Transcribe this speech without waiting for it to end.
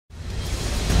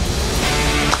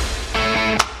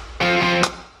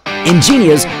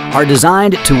INGENIAs are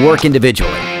designed to work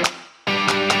individually,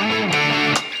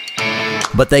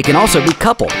 but they can also be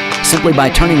coupled simply by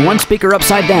turning one speaker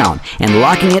upside down and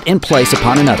locking it in place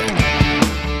upon another.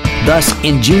 Thus,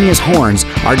 INGENIA's horns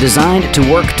are designed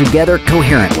to work together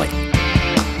coherently.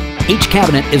 Each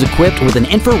cabinet is equipped with an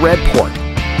infrared port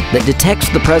that detects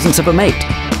the presence of a mate,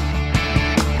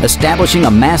 establishing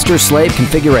a master-slave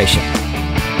configuration.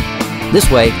 This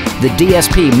way, the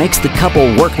DSP makes the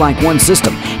couple work like one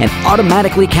system and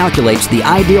automatically calculates the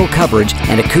ideal coverage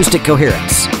and acoustic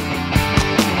coherence.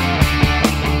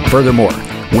 Furthermore,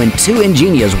 when two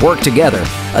INGENIAs work together,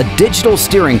 a digital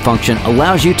steering function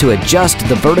allows you to adjust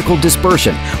the vertical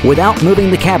dispersion without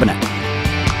moving the cabinet.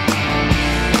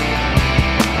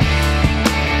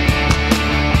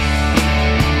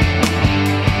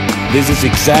 This is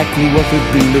exactly what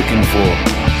we've been looking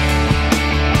for.